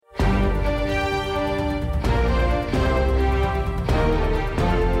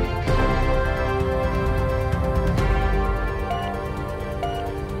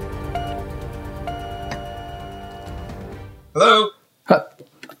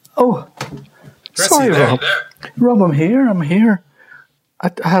Oh, Chris, sorry, you there? Rob. Rob, I'm here.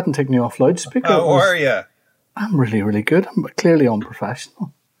 I hadn't taken you off loudspeaker. How are you? I'm really, really good. I'm clearly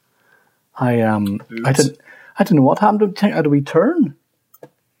unprofessional. I didn't know what happened. How do we turn?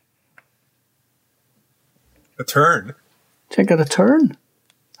 A turn? Check out a turn.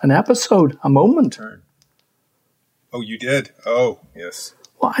 An episode. A moment. Turn. Oh, you did? Oh, yes.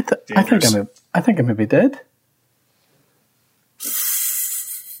 Well, I think I maybe did.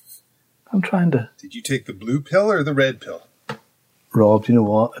 I'm trying to... Did you take the blue pill or the red pill? Rob, do you know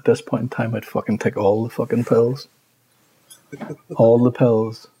what? At this point in time, I'd fucking take all the fucking pills. All the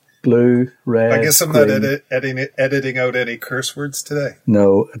pills. Blue, red, I guess I'm green. not editing out any curse words today.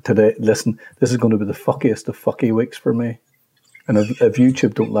 No, today, listen, this is going to be the fuckiest of fucky weeks for me. And if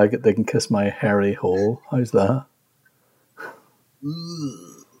YouTube don't like it, they can kiss my hairy hole. How's that?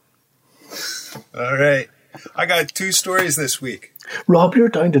 All right. I got 2 stories this week. Rob, you're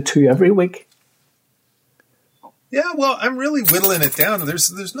down to 2 every week. Yeah, well, I'm really whittling it down.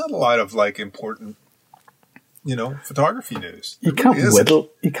 There's not a lot of like important, photography news. You can't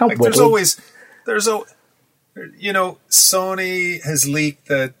whittle. Sony has leaked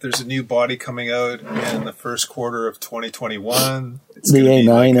that there's a new body coming out in the first quarter of 2021. It's the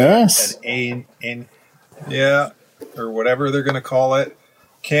A9S. Or whatever they're going to call it.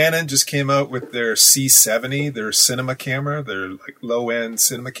 Canon just came out with their C70, their cinema camera, their like low-end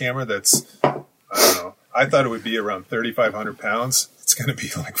cinema camera that's, I don't know, I thought it would be around 3,500 pounds. It's going to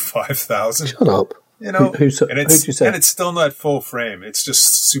be like 5,000. Shut up. Who'd you say? And it's still not full frame. It's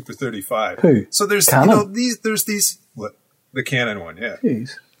just Super 35. Who? So there's, Canon? there's these, what? The Canon one, yeah.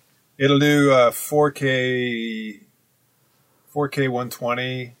 Jeez. It'll do 4K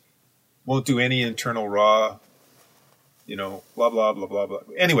 120, won't do any internal RAW, blah, blah, blah, blah, blah.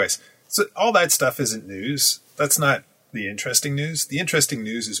 Anyways, so all that stuff isn't news. That's not the interesting news. The interesting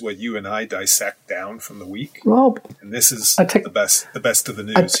news is what you and I dissect down from the week. Rob. And this is the best of the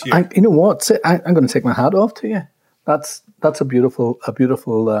news here. You know what? I'm going to take my hat off to you. That's a beautiful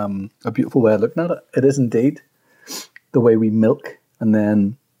way of looking at it. It is indeed the way we milk and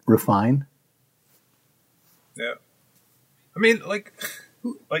then refine. Yeah. I mean, like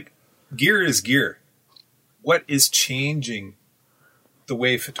gear is gear. What is changing the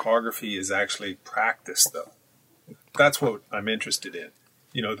way photography is actually practiced, though? That's what I'm interested in.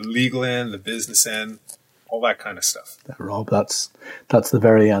 The legal end, the business end, all that kind of stuff. Rob, that's the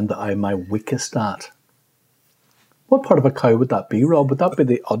very end that I'm my weakest at. What part of a cow would that be, Rob? Would that be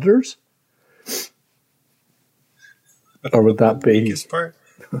the udders? Or would that be... The weakest part?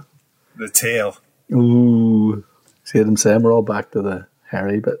 The tail. Ooh. See what I'm saying? We're all back to the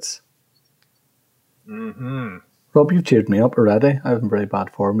hairy bits. Mm-hmm. Rob, you've cheered me up already. I'm in very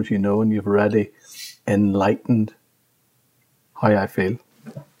bad form, as you know, and you've already enlightened how I feel.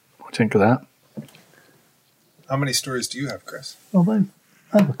 What do you think of that? How many stories do you have, Chris? Well,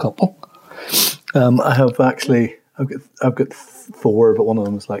 I have a couple. I've got 4, but one of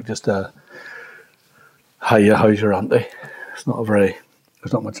them is like just a how's your auntie? There's not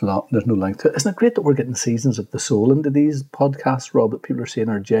much there's no length to it. Isn't it great that we're getting seasons of the soul into these podcasts, Rob, that people are saying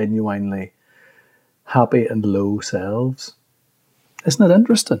are genuinely happy and low selves? Isn't it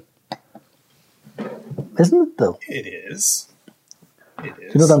interesting? Isn't it though? It is. Do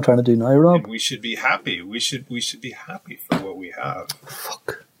you know what I'm trying to do now, Rob? And we should be happy. We should be happy for what we have.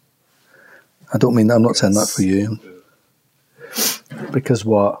 Fuck. I don't mean that. I'm not saying that for you. Because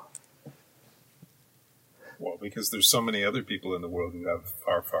what? Well, because there's so many other people in the world who have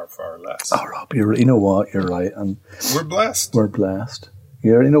far, far, far less. Oh, Rob, you know what? You're right. And we're blessed. We're blessed.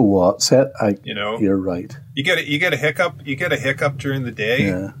 You know what? You're right. You get a hiccup. You get a hiccup during the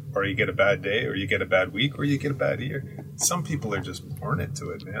day, or you get a bad day, or you get a bad week, or you get a bad year. Some people are just born into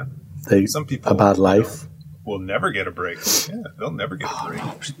it, man. Some people a bad life will never get a break. Yeah, they'll never get a break.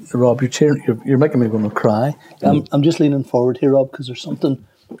 Rob, you're making me want to cry. I'm just leaning forward here, Rob, because there's something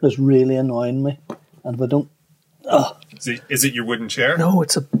that's really annoying me, and if I don't. Is it your wooden chair? No,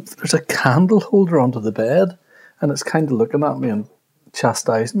 there's a candle holder under the bed, and it's kind of looking at me and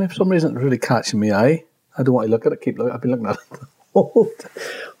chastising me. For some reason, it's really catching my eye. I don't want to look at it. I've been looking at it the whole time.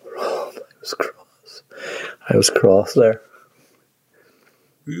 Rob, I was cross there.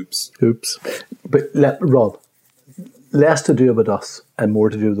 Oops. But Rob, less to do about us and more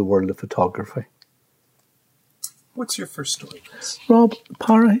to do with the world of photography. What's your first story, Chris? Rob,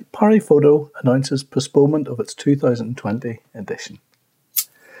 Pari Photo announces postponement of its 2020 edition.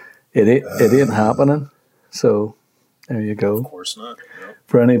 It ain't happening. So there you go. Of course not. No.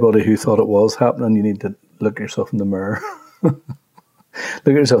 For anybody who thought it was happening, you need to look at yourself in the mirror. Look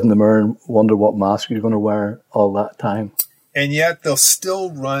at yourself in the mirror and wonder what mask you're going to wear all that time. And yet they'll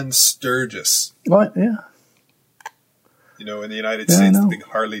still run Sturgis. Right, yeah. You know, in the United Yeah, I States, know. the big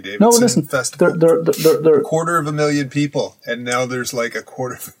Harley Davidson No, listen, festival. they're 250,000 people, and now there's like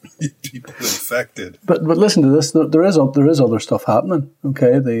 250,000 people infected. But listen to this. There is other stuff happening.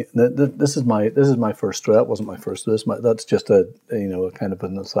 Okay, this is my first story. That wasn't my first. That's just a kind of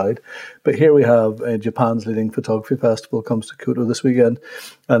an aside. But here we have Japan's leading photography festival comes to Kyoto this weekend,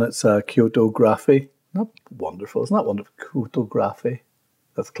 and it's Kyotography. Not wonderful. Isn't that wonderful? Kyotography.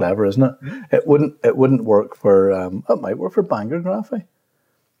 That's clever, isn't it? Mm-hmm. It wouldn't work for. It might work for Bangorgraphy.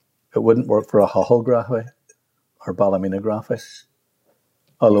 It wouldn't work for a Hahography or Ballymena-graphy.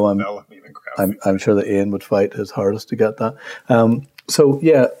 Although I'm sure that Ian would fight his hardest to get that. So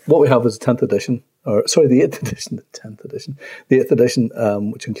yeah, what we have is the 8th edition,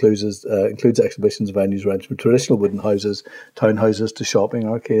 which includes exhibitions, venues ranging from traditional wooden houses, townhouses to shopping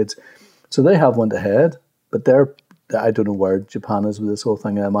arcades. So they have went ahead, but I don't know where Japan is with this whole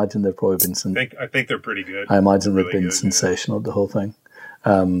thing. I imagine they've probably been. I think they're pretty good. I imagine they've been sensational the whole thing.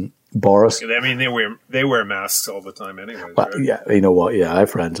 Boris. I mean, they wear masks all the time anyway. But, right? Yeah, you know what? Yeah, I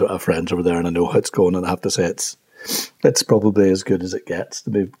have friends over there, and I know how it's going. And I have to say, it's probably as good as it gets. To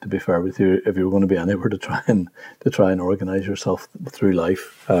be fair with you, if you were going to be anywhere to try and organise yourself through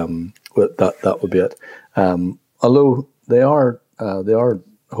life, that would be it. Although they are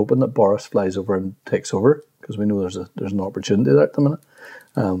hoping that Boris flies over and takes over, because we know there's an opportunity there at the minute.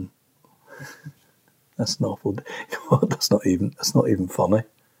 That's an awful. That's not even funny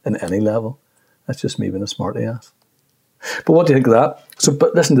in any level. That's just me being a smarty ass. But what do you think of that? So,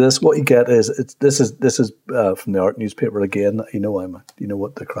 but listen to this. What you get is this is from the art newspaper again. You know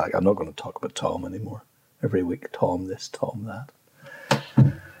what the crack. I'm not going to talk about Tom anymore. Every week, Tom this, Tom that.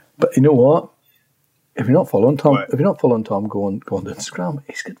 But you know what? If you're not following Tom, go on to Instagram.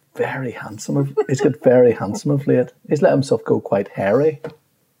 He's got very handsome of late. He's let himself go quite hairy.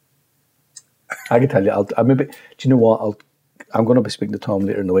 I can tell you. Do you know what? I'm going to be speaking to Tom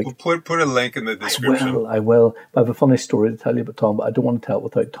later in the week. We'll put a link in the description. I will. I have a funny story to tell you about Tom, but I don't want to tell it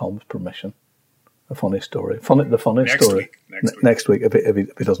without Tom's permission. A funny story. Next week, if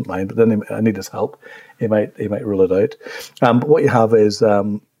he doesn't mind. But then I need his help. He might rule it out. But what you have is.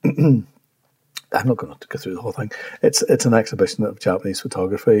 I'm not going to go through the whole thing. It's an exhibition of Japanese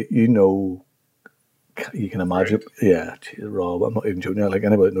photography. You can imagine. Right. Yeah, geez, Rob, I'm not even joking. Like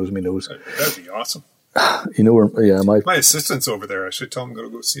anybody that knows me knows. That'd be awesome. You know where? Yeah, my assistant's over there. I should tell him to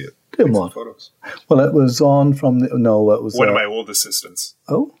go see it. Take some photos. Well, it was on from it was one of my old assistants.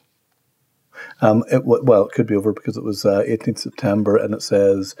 Oh. It could be over because it was 18th September and it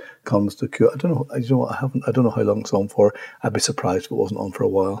says comes to Kyoto. I don't know. You know what? I don't know how long it's on for. I'd be surprised if it wasn't on for a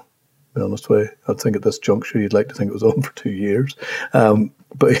while. To be honest with you, I'd think at this juncture you'd like to think it was on for 2 years,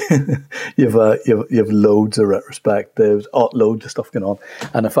 but you've loads of retrospectives, loads of stuff going on.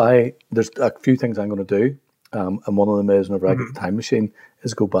 And there's a few things I'm going to do, and one of them is whenever I get the time machine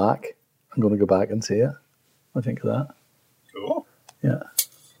is go back. I'm going to go back and see it. What do you think of that? Cool. Yeah.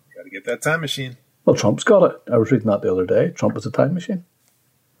 Got to get that time machine. Well, Trump's got it. I was reading that the other day. Trump has a time machine.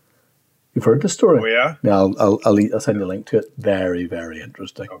 You've heard the story? Oh, yeah? Yeah, I'll send you a link to it. Very, very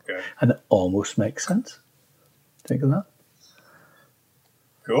interesting. Okay. And it almost makes sense. Think of that.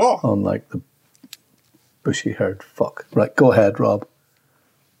 Cool. Unlike the bushy-haired fuck. Right, go ahead, Rob.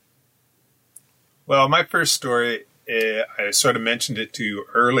 Well, my first story, I sort of mentioned it to you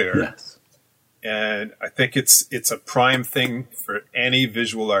earlier. Yes. And I think it's a prime thing for any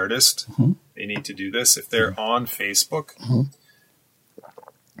visual artist. Mm-hmm. They need to do this. If they're on Facebook... Mm-hmm.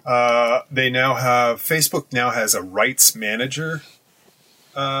 Facebook now has a rights manager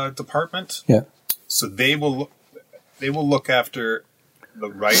department. Yeah. So they will look after the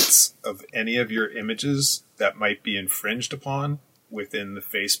rights of any of your images that might be infringed upon within the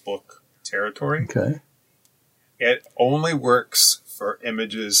Facebook territory. Okay. It only works for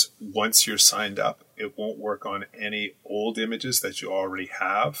images once you're signed up. It won't work on any old images that you already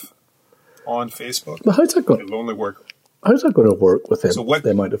have on Facebook. But how's that going? It'll only work. How's that going to work with the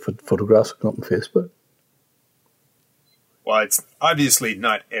amount of photographs up on Facebook? Well, it's obviously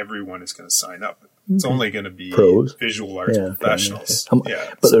not everyone is going to sign up. It's only going to be pros, visual arts professionals. Okay.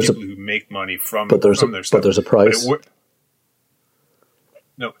 Yeah, but there's people who make money from their stuff. But there's a price.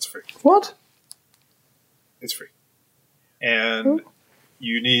 No, it's free. What? It's free, and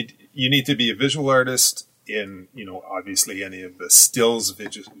you need to be a visual artist in obviously any of the stills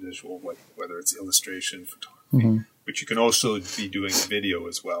visual, whether it's illustration, photography. Mm-hmm. But you can also be doing video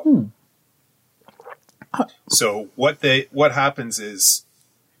as well. So what happens is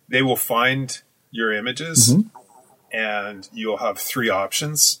they will find your images, and you'll have three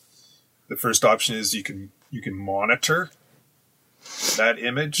options. The first option is you can monitor that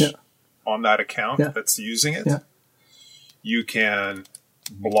image on that account that's using it. Yeah. You can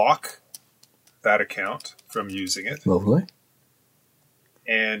block that account from using it. Lovely.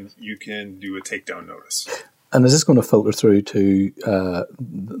 And you can do a takedown notice. And is this going to filter through to,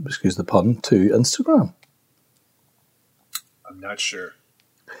 excuse the pun, to Instagram? I'm not sure.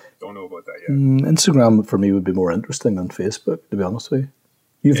 Don't know about that yet. Instagram for me would be more interesting than Facebook, to be honest with you.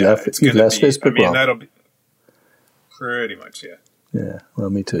 You've left Facebook. I mean, that'll be pretty much, yeah. Yeah, well,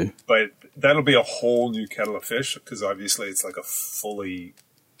 me too. But that'll be a whole new kettle of fish because obviously it's like a fully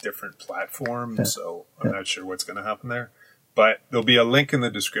different platform. Yeah. So I'm not sure what's going to happen there. But there'll be a link in the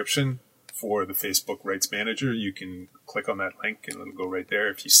description for the Facebook Rights Manager. You can click on that link and it'll go right there.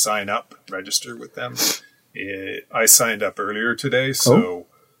 If you sign up, register with them. I signed up earlier today, so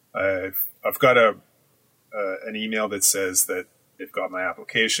I've got an email that says that they've got my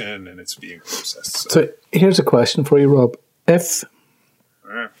application and it's being processed. So here's a question for you, Rob. If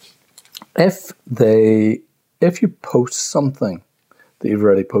you post something that you've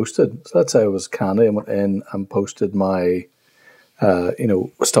already posted, so let's say I was canny and went in and posted my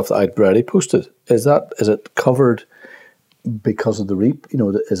stuff that I'd already posted, is it covered because of the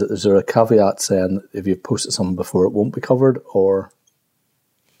is there a caveat saying if you've posted something before it won't be covered, or?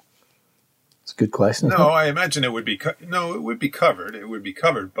 It's a good question. No, I imagine it would be it would be covered. It would be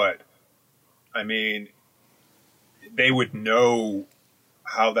covered, but I mean, they would know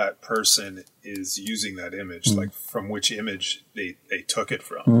how that person is using that image, like from which image they took it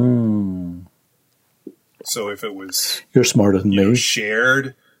from. So if it was, you're smarter than me.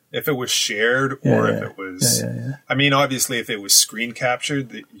 Shared, if it was shared, or if it was, I mean, obviously, if it was screen captured,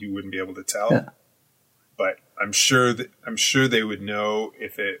 that you wouldn't be able to tell. Yeah. But I'm sure they would know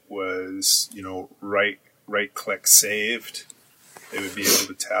if it was, right click saved. They would be able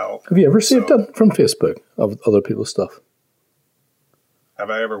to tell. Have you ever saved it from Facebook of other people's stuff?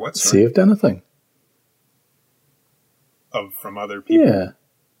 Have I ever what? Saved anything? From other people? Yeah.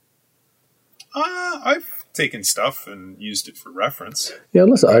 I've taken stuff and used it for reference. Yeah,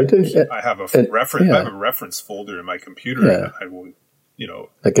 listen, I do. I have a reference. I have a reference folder in my computer, and I will,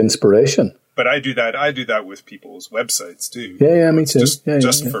 like inspiration. But I do that with people's websites too. Yeah, me too.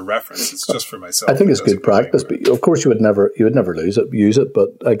 Just for reference. It's just for myself. I think it's good practice, but of course you would never use it. But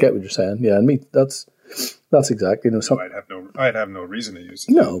I get what you're saying. Yeah, and me, that's exactly. I'd have no reason to use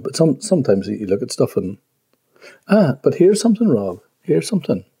it. No, but sometimes you look at stuff and but here's something, Rob. Here's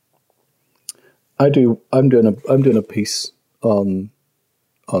something. I'm doing a piece on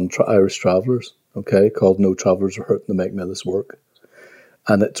Irish travellers, okay, called "No Travellers Are Hurting the Making of This Work,"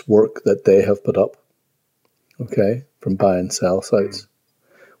 and it's work that they have put up, okay, from buy and sell sites,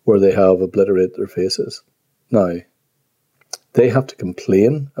 where they have obliterated their faces. Now, they have to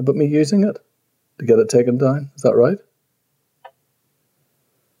complain about me using it to get it taken down. Is that right?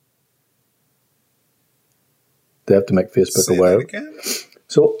 They have to make Facebook aware.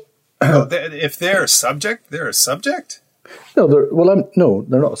 So. If they're a subject, they're a subject? No, they're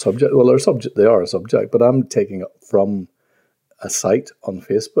not a subject. Well, they're a subject. They are a subject, but I'm taking it from a site on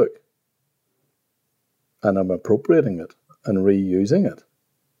Facebook, and I'm appropriating it and reusing it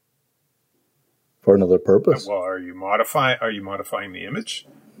for another purpose. Well, are you modifying the image?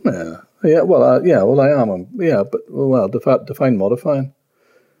 Yeah. Well, I am. Define modifying.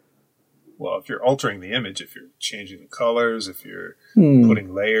 Well, if you're altering the image, if you're changing the colors, if you're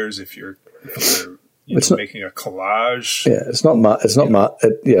putting layers, if you're making a collage. Yeah, it's not mad. It's not mad.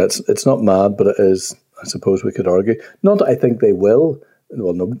 It's not mad, but it is. I suppose we could argue. Not that I think they will.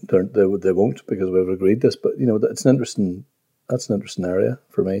 Well, no, they won't because we've agreed this. But that's an interesting area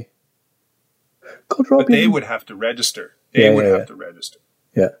for me. God, Rob, but they would have to register. They would have to register.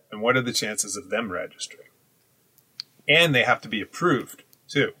 Yeah. And what are the chances of them registering? And they have to be approved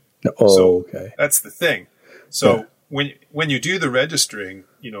too. Okay. That's the thing. So when you do the registering,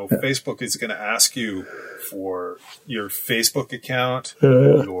 Facebook is going to ask you for your Facebook account,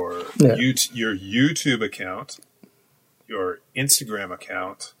 your YouTube account, your Instagram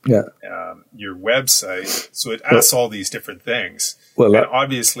account, your website. So it asks all these different things. Well, and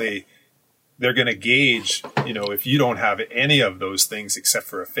obviously they're going to gauge, if you don't have any of those things except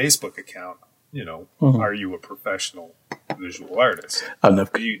for a Facebook account, are you a professional visual artist?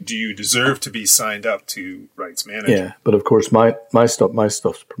 Do you deserve to be signed up to Rights Manager? Yeah, but of course my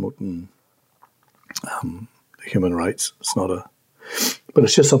stuff's promoting human rights. It's not but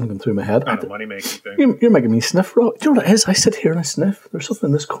it's just something going through my head. Kind of money making thing. You're making me sniff, Rob. Do you know what it is? I sit here and I sniff. There's something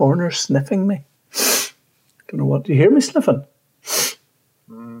in this corner sniffing me. Don't know what. Do you hear me sniffing?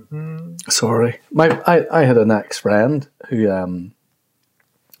 Mm-hmm. Sorry, I had an ex-friend who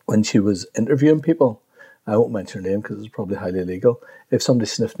when she was interviewing people, I won't mention her name because it's probably highly illegal. If somebody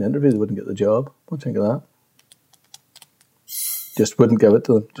sniffed an interview, they wouldn't get the job. What do you think of that? Just wouldn't give it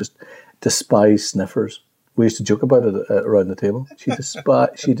to them. Just despise sniffers. We used to joke about it around the table. She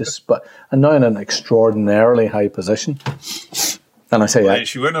despise, and now in an extraordinarily high position. And I say, Well,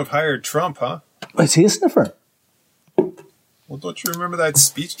 she wouldn't have hired Trump, huh? is he a sniffer? Well, don't you remember that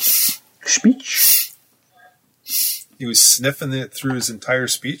speech? Speech? He was sniffing it through his entire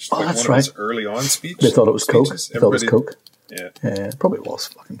speech. Oh, like that's one right. of his early on speech. They thought it was Coke. speeches. They thought it was Coke. Yeah. Yeah, it probably was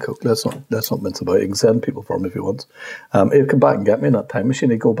fucking Coke. Let's not mince about it. You can send people for me if you want. He'll come back and get me in that time machine.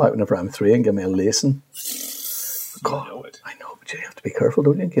 He'd go back whenever I'm 3 and give me a lacing. God, know it. I know, but you have to be careful,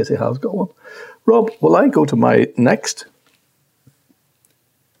 don't you, in case he has got one. Rob, will I go to my next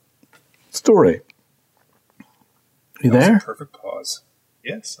story? You That was there? a perfect pause.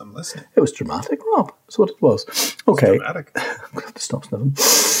 Yes, I'm listening. It was dramatic, Rob. That's what it was. Okay. Dramatic. I'm going to have to stop sniffing.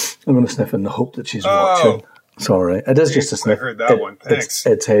 I'm going to sniff in the hope that she's Oh. watching. Sorry. It is just a I sniff. heard that one. Thanks.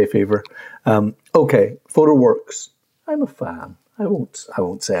 It's hay fever. Okay. PhotoWorks. I'm a fan. I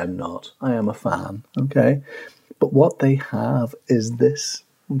won't say I'm not. I am a fan. Okay. But what they have is this.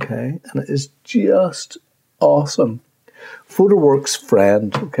 Okay. And it is just awesome. PhotoWorks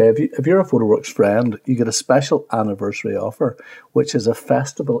Friend, okay, if you're a PhotoWorks friend, you get a special anniversary offer, which is a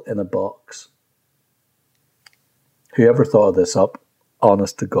festival in a box. Whoever thought of this up,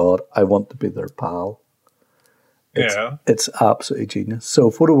 honest to God, I want to be their pal. It's absolutely genius.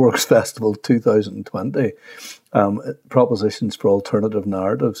 So PhotoWorks Festival 2020, propositions for alternative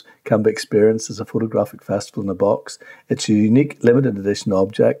narratives can be experienced as a photographic festival in a box. It's a unique limited edition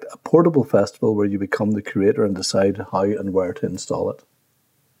object, a portable festival where you become the creator and decide how and where to install it.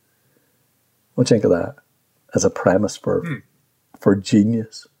 What do you think of that as a premise for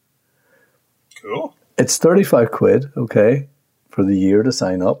genius? Cool. It's 35 quid, okay, for the year to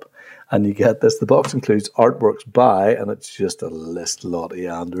sign up. And you get this. The box includes artworks by, and it's just a list: Lottie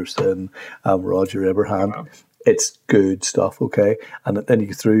Anderson, Roger Abraham. Wow. It's good stuff, okay. And then you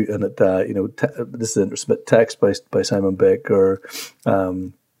go through, and it, this is interesting. Text by Simon Baker,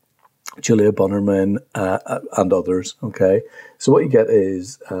 Julia Bunnerman, and others. Okay, so what you get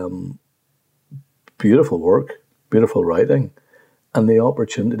is beautiful work, beautiful writing, and the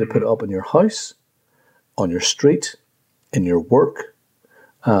opportunity to put it up in your house, on your street, in your work.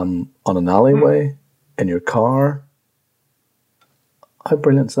 On an alleyway, in your car. How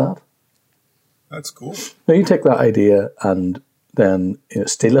brilliant is that? That's cool. Now you take that idea and then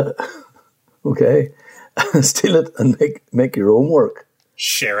steal it, okay? Steal it and make your own work.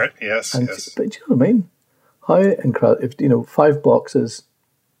 Share it, yes, And, yes. But do you know what I mean? How incredible! If 5 boxes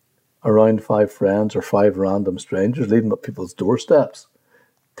around 5 friends or 5 random strangers leaving up people's doorsteps,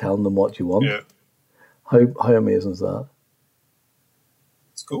 telling them what you want. Yeah, How amazing is that?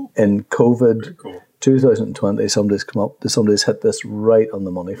 it's cool. In COVID Very cool. 2020, somebody's hit this right on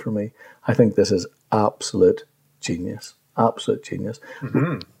the money for me. I think this is absolute genius. Absolute genius.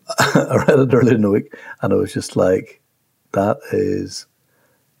 Mm-hmm. I read it earlier in the week and I was just like, that is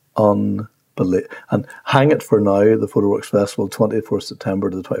unbelievable. And hang it for now, the PhotoWorks Festival, 24th September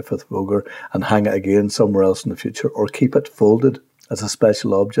to the 25th of August, and hang it again somewhere else in the future, or keep it folded as a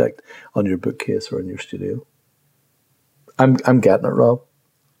special object on your bookcase or in your studio. I'm getting it, Rob.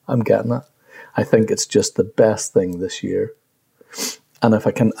 I'm getting it. I think it's just the best thing this year. And if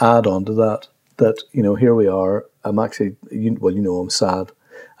I can add on to that, here we are. I'm actually, I'm sad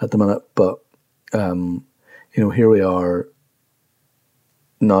at the minute, but, here we are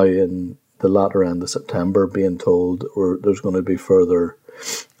now in the latter end of September being told there's going to be further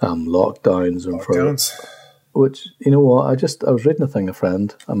lockdowns and further. Which, you know what, I was reading a thing a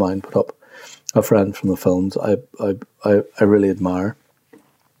friend of mine put up, a friend from the films I really admire,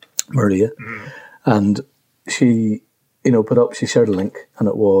 Maria, and she, put up, she shared a link, and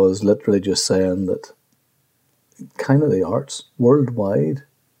it was literally just saying that kind of the arts worldwide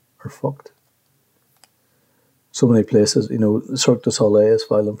are fucked. So many places, Cirque du Soleil is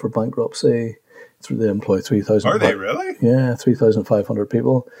filing for bankruptcy. They employ 3,000. Are they really? Yeah, 3,500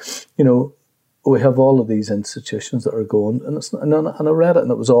 people. We have all of these institutions that are going, and I read it,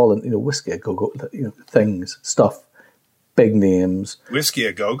 and it was all in whiskey a go-go, things, stuff, big names. Whiskey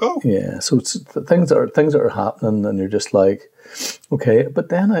a go-go? Yeah, so it's things that are happening, and you're just like, okay. But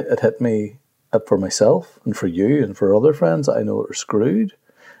then it hit me for myself and for you and for other friends that I know that are screwed.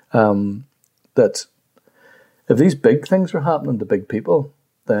 That if these big things are happening to big people,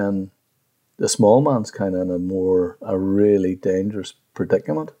 then the small man's kind of in a really dangerous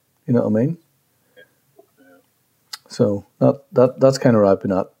predicament. You know what I mean? So that's kind of where I've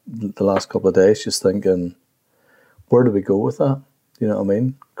been at the last couple of days, just thinking, where do we go with that? You know what I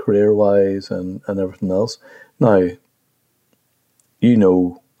mean? Career-wise and everything else. Now, you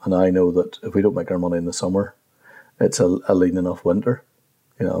know, and I know that if we don't make our money in the summer, it's a lean enough winter.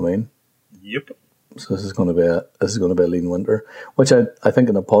 You know what I mean? Yep. So this is going to be a lean winter, which I think,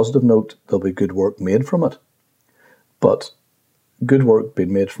 on a positive note, there'll be good work made from it. But good work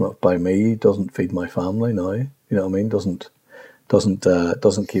being made from it by me doesn't feed my family now. You know what I mean? Doesn't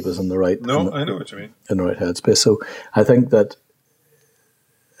keep us in the right. No, I know what you mean. In the right headspace. So I think that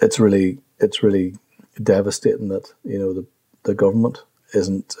it's really devastating that, you know, the government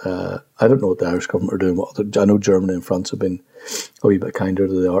isn't. I don't know what the Irish government are doing. I know Germany and France have been a wee bit kinder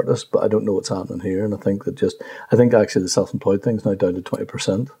to the artists, but I don't know what's happening here. And I think actually the self-employed thing's now down to 20%.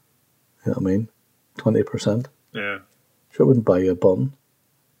 You know what I mean? 20%. Yeah. Sure, I wouldn't buy you a bun.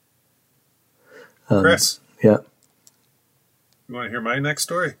 Chris. Yeah. You want to hear my next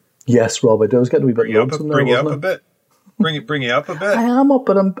story? Yes, Rob. I was getting a wee bit lonesome there. Bring you up a bit. Bring you up a bit. I am up,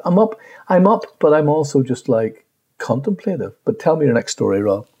 but I'm up, but I'm also just like contemplative. But tell me your next story,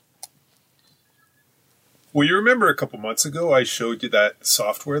 Rob. Well, you remember a couple months ago I showed you that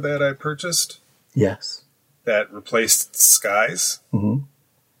software that I purchased? Yes. That replaced Skies? Mm-hmm.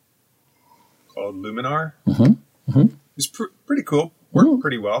 Called Luminar? Mm-hmm. Mm-hmm. It was pretty cool. Worked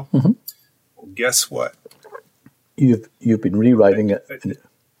pretty well. Mm-hmm. Well, guess what? You've been rewriting it.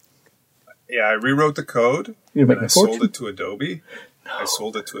 Yeah, I rewrote the code. You're making a fortune. Sold it to Adobe. No. I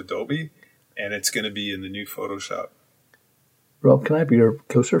sold it to Adobe, and it's going to be in the new Photoshop. Rob, can I be your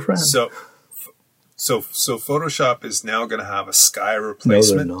closer friend? So Photoshop is now going to have a sky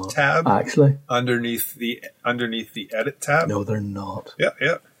replacement tab. Actually, underneath the edit tab. No, they're not.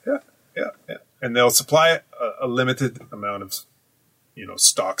 Yeah. And they'll supply a limited amount of, you know,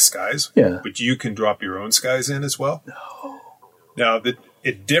 stock skies. Yeah. But you can drop your own skies in as well. No. Now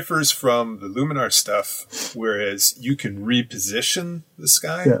it differs from the Luminar stuff, whereas you can reposition the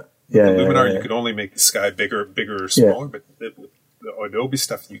sky. Yeah. Yeah. The Luminar, yeah. you could only make the sky bigger or smaller, but the Adobe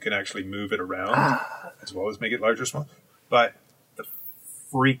stuff, you can actually move it around as well as make it larger or smaller. But the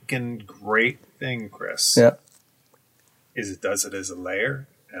freaking great thing, Chris, is it does it as a layer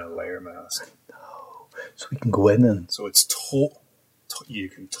and a layer mask. No. So we can go in and... So it's you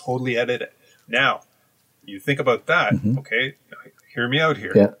can totally edit it. Now, you think about that, okay? Hear me out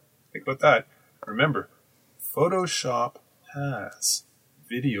here. Yeah. Think about that. Remember, Photoshop has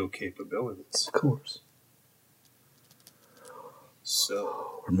video capabilities. Of course.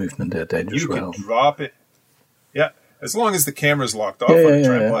 So we're moving into a dangerous realm. You can drop it. Yeah, as long as the camera's locked off on the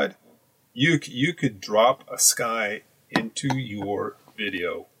tripod, you could drop a sky into your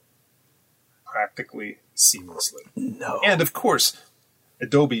video practically seamlessly. No. And of course,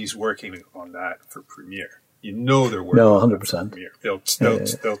 Adobe's working on that for Premiere. You know they're working on 100%. For Premiere.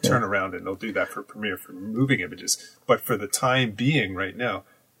 They'll turn around and they'll do that for Premiere for moving images. But for the time being right now,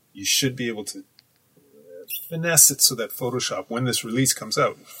 you should be able to finesse it so that Photoshop, when this release comes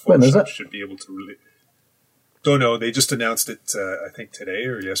out, Photoshop should be able to release. Don't know. They just announced it, I think, today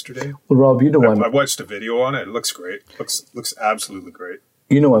or yesterday. Well, Rob, you know I watched a video on it. It looks great. Looks absolutely great.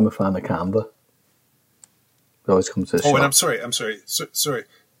 You know I'm a fan of Canva. It always comes to this shop. And I'm sorry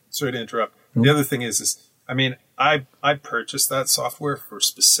to interrupt. The other thing is I mean, I purchased that software for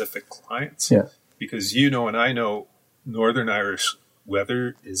specific clients. Yeah. Because you know and I know Northern Irish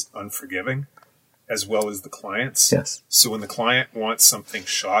weather is unforgiving, as well as the clients. Yes. So when the client wants something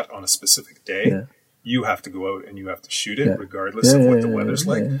shot on a specific day, you have to go out and you have to shoot it regardless of what the weather's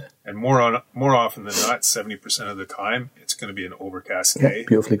like. Yeah. And more often than not, 70% of the time, it's going to be an overcast day.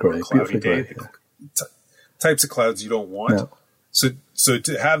 Beautifully grey. Cloudy day. Types of clouds you don't want. No. So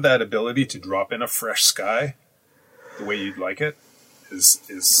to have that ability to drop in a fresh sky the way you'd like it is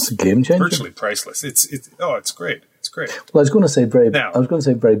a game changer. Virtually priceless. It's great. It's great. Well, I was going to say very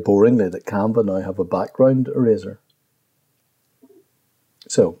boringly that Canva now have a background eraser.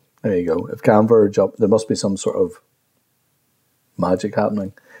 So there you go. If Canva there must be some sort of magic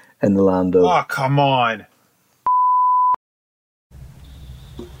happening in the land of... Oh, come on.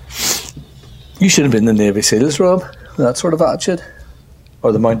 You should have been in the Navy SEALs, Rob. That sort of attitude.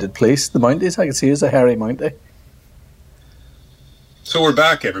 Or the Mounted Police. The Mounties, I can see, is a hairy Mountie. So we're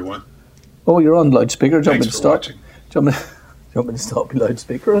back, everyone. Oh, you're on loudspeaker. Thanks for watching. Do you want me to stop your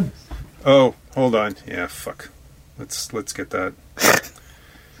loudspeaker on? Oh, hold on. Yeah, fuck. Let's get that.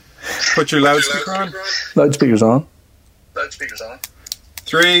 Put your loudspeaker on. Loudspeaker's on.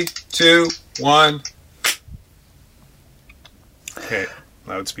 3, 2, 1. Okay,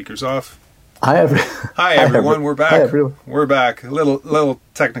 loudspeaker's off. Hi everyone. We're back. Hi everyone. We're back. A little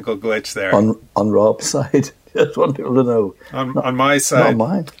technical glitch there. On Rob's side. Just want people to know. On my side. Not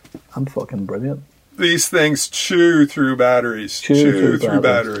mine. I'm fucking brilliant. These things chew through batteries. Chew through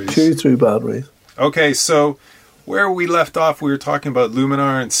batteries. Chew through batteries. Okay, so where we left off, we were talking about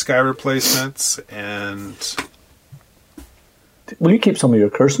Luminar and sky replacements, and... Will you keep some of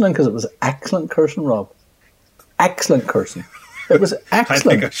your cursing in? Because it was excellent cursing, Rob. Excellent cursing. It was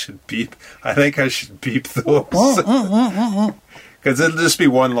excellent. I think I should beep those. Because it'll just be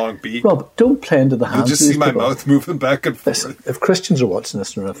one long beep. Rob, don't play into the hands. You'll just see my mouth moving back and forth. Listen, if Christians are watching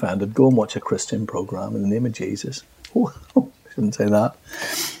this and are offended, go and watch a Christian program in the name of Jesus. Oh, I shouldn't say that.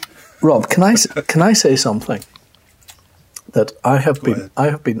 Rob, can I say something? That I have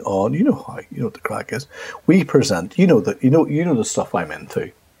been on. You know what the crack is. We present. You know the stuff I'm into.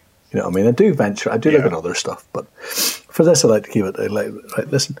 You know what I mean? I do look at other stuff, but for this I like to keep it. Right,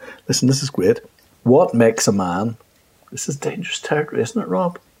 listen. This is great. What makes a man? This is dangerous territory, isn't it,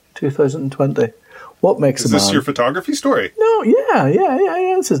 Rob? 2020. What makes a man? Is this your photography story? No,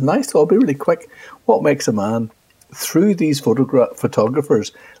 yeah. This is nice. I'll be really quick. What makes a man? Through these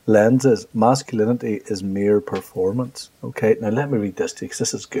photographers' lenses, masculinity is mere performance. Okay, now let me read this to you because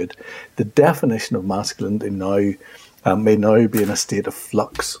this is good. The definition of masculinity now may now be in a state of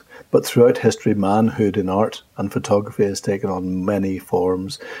flux, but throughout history, manhood in art and photography has taken on many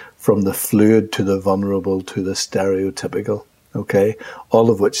forms, from the fluid to the vulnerable to the stereotypical. Okay, all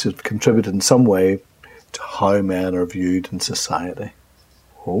of which have contributed in some way to how men are viewed in society.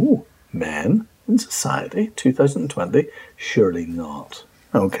 Oh, men in society, 2020? Surely not.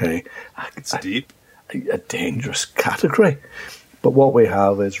 Okay. It's deep. A dangerous category. But what we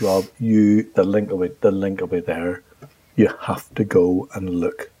have is, Rob, the link will be there. You have to go and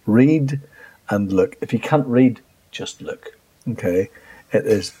look. Read and look. If you can't read, just look. Okay? It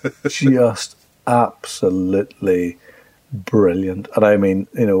is just absolutely brilliant. And I mean,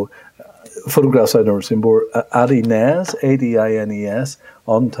 photographs I've never seen before. Adines, Adines,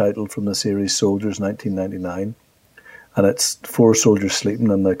 untitled, from the series Soldiers, 1999, and it's 4 soldiers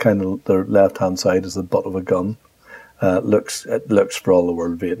sleeping, and their left hand side is the butt of a gun. It looks for all the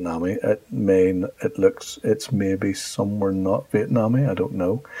world Vietnamese. It's maybe somewhere not Vietnamese. I don't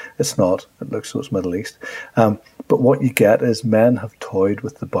know. It's not. It looks so it's Middle East. But what you get is men have toyed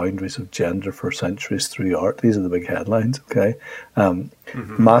with the boundaries of gender for centuries through art. These are the big headlines. Okay,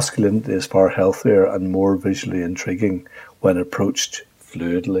 Masculinity is far healthier and more visually intriguing when approached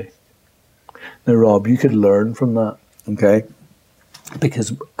fluidly. Now, Rob, you could learn from that. Okay, and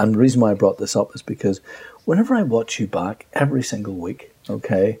the reason why I brought this up is because whenever I watch you back every single week,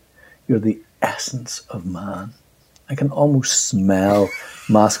 okay, you're the essence of man. I can almost smell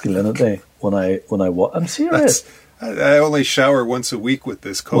masculinity when I watch. I'm serious. I only shower once a week with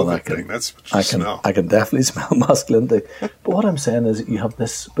this COVID thing. That's what you smell. I can definitely smell masculinity. But what I'm saying is that you have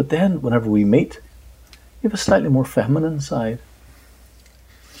this, but then whenever we meet, you have a slightly more feminine side.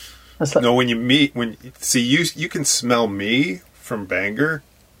 No, when you meet, you can smell me from Bangor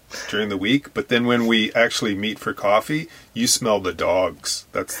during the week, but then when we actually meet for coffee, you smell the dogs.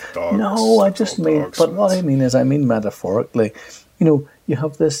 That's the dogs. No, I just mean, but what I mean is, I mean metaphorically. You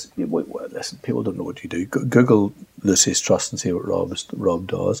have this. Listen, people don't know what you do. Google Lucy's Trust and see what Rob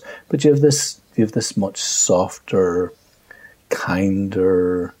does. But you have this much softer,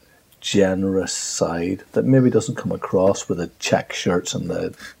 kinder, generous side that maybe doesn't come across with the check shirts and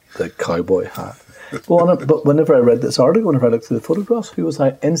the cowboy hat. But whenever I read this article, whenever I looked through the photographs, who was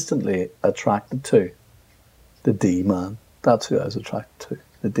I instantly attracted to? The D-man. That's who I was attracted to.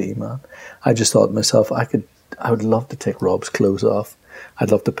 The D-man. I just thought to myself, I would love to take Rob's clothes off.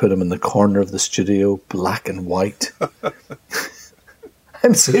 I'd love to put him in the corner of the studio, black and white.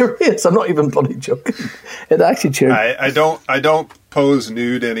 I'm serious. I'm not even bloody joking. It actually cheered. I don't pose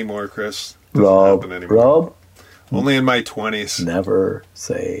nude anymore, Chris. Rob. Only in my 20s. Never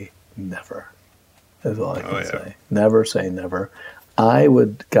say never. Is all I can say. Never say never. I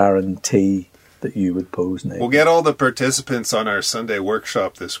would guarantee that you would pose naked. We'll get all the participants on our Sunday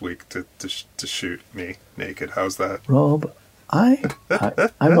workshop this week to shoot me naked. How's that, Rob? I'm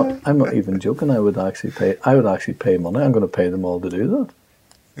not even joking. I would actually pay money. I'm going to pay them all to do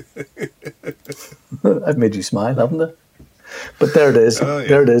that. I've made you smile, haven't I? But there it is. Oh, yeah.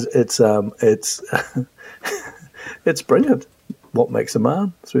 There it is. It's it's brilliant. What makes a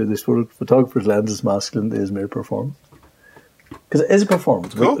man? Through this photographer's lenses, masculinity is mere performance. Because it is a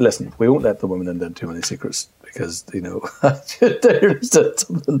performance. Cool. Listen, we won't let the women into too many secrets because, there's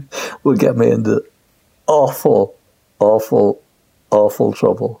something will get me into awful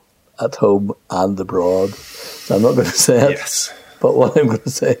trouble at home and abroad. So I'm not going to say it. Yes. But what I'm going to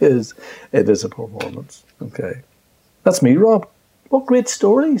say is it is a performance. Okay. That's me, Rob. What great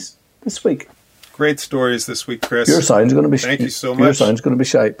stories this week. Great stories this week, Chris. Your sound's going to be. Thank you so Your much. sound's going to be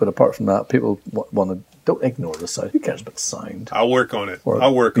shite, but apart from that, people want to. Don't ignore the sound. Who cares about sound? I'll work on it. Or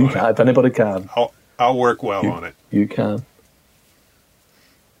I'll work you on can, it. if anybody can. I'll work well on it. You can.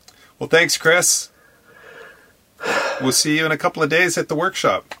 Well, thanks, Chris. We'll see you in a couple of days at the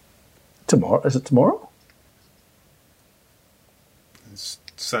workshop. Tomorrow? Is it tomorrow? It's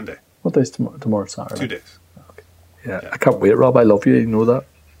Sunday. What day is tomorrow? Tomorrow's Saturday. 2 days. Okay. Yeah, I can't wait, Rob. I love you. You know that.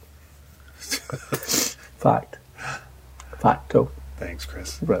 Fact. Facto. Thanks,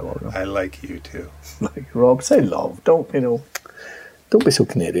 Chris. You're very welcome. I like you too. Like, Rob, say love. Don't be so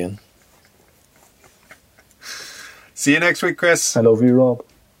Canadian. See you next week, Chris. I love you, Rob.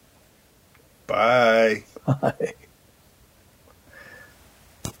 Bye. Bye.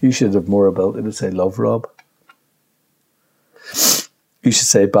 You should have more ability to say love, Rob. You should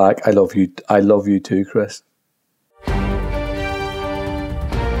say back, I love you. I love you too, Chris.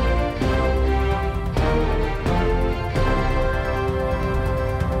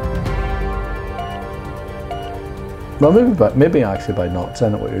 Well, maybe actually by not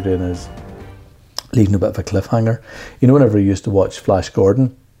saying it, what you're doing is leaving a bit of a cliffhanger. You know, whenever you used to watch Flash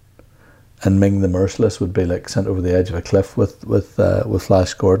Gordon, and Ming the Merciless would be like sent over the edge of a cliff with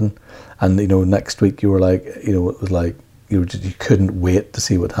Flash Gordon, and next week you were like, it was like you couldn't wait to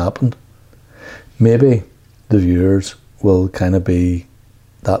see what happened. Maybe the viewers will kind of be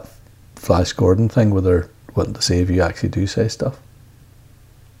that Flash Gordon thing where they're wanting to see if you actually do say stuff,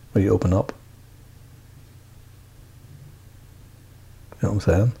 where you open up. You know what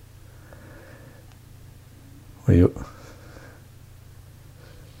I'm saying? Where you...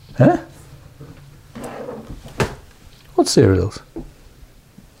 Huh? What cereals?